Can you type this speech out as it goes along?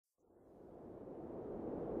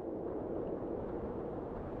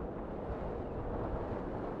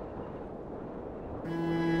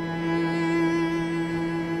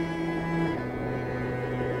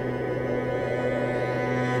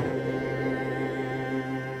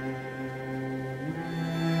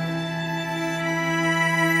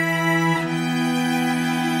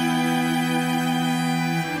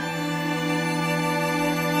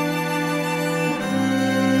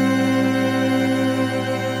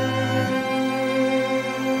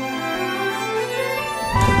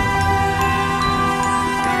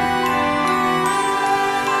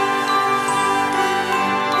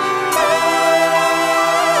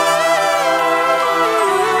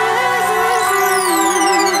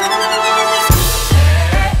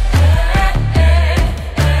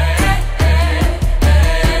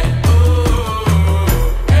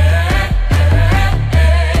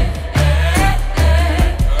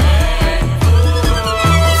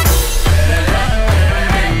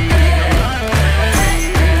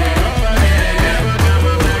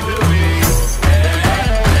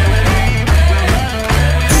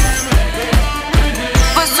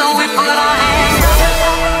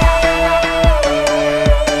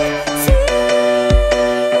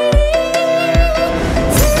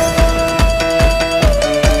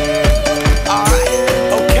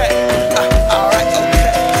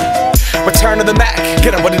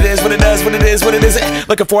minute is it?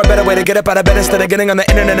 Looking for a better way to get up out of bed instead of getting on the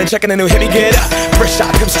internet and checking a new hit. Me get up, first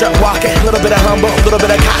shot, come strut walking. A little bit of humble, a little bit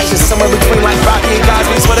of cautious, somewhere between like Rocky and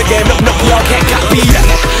Cosby's for the game. Nope, nope, y'all can't copy.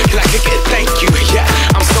 Can I kick it? Thank you. Yeah,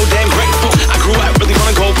 I'm so damn grateful. I grew up really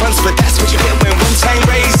wanna go fronts, but that's what you get when Wu-Tang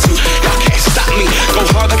raised you. Y'all can't stop me. Go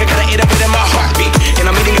hard like I gotta eat up it in my heartbeat, and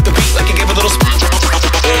I'm eating at the beat like it gave a little spot.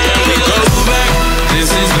 We go back.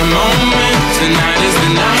 This is the moment. Tonight is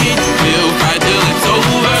the night. We'll fight till it's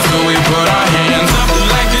over. So we put our hands up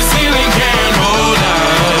like the ceiling can't hold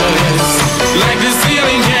us. Like the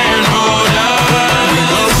ceiling can't hold us. We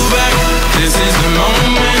go back. This is the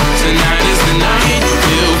moment. Tonight is the night.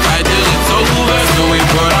 We'll fight till it's over. So we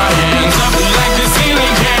put our hands up like the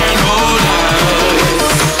ceiling can't hold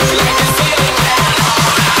us. Like the ceiling can't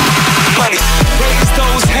hold us. Money, raise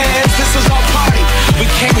those hands. This is our party. We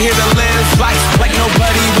came here to live life like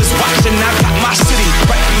nobody was watching. I got my city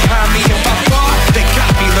right behind me. If I fall, they got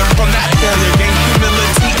me. Learn from that failure, gain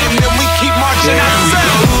humility, and then we keep marching. Yeah, we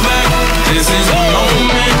go back. This is the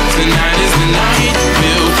moment. Tonight is the night.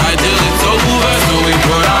 We'll fight till it's over. So we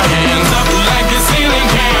put our hands up like the ceiling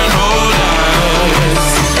can't hold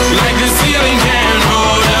us. Like the ceiling can't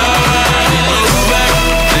hold us. We go back.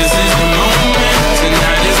 This is the moment.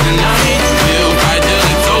 Tonight is the night. We'll fight till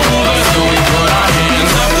it's over. So we put our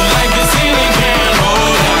hands up like the ceiling can't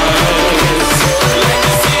hold us. Like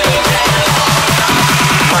the ceiling can't hold us.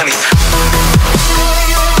 Money.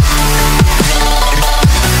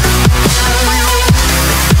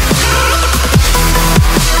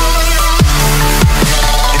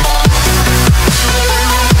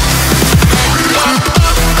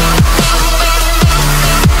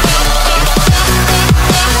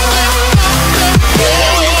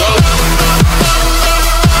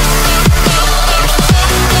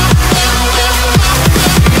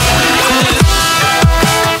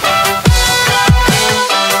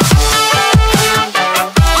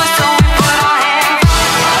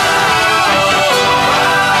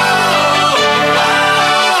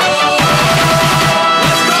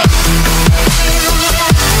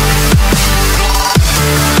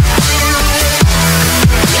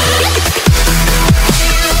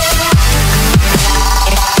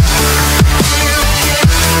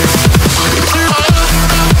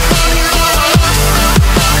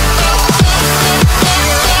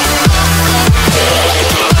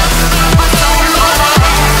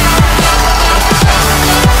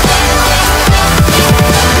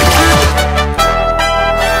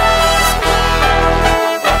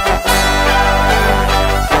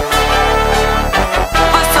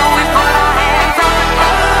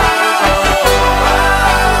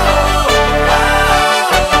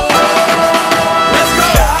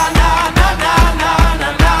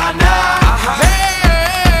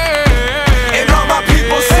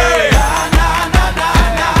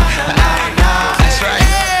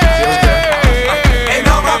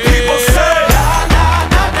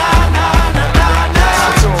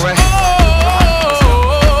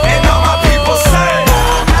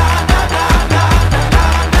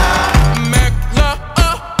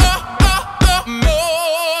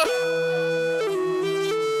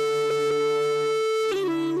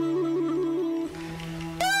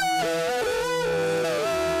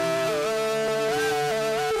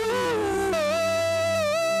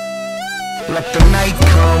 Let the night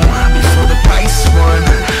come.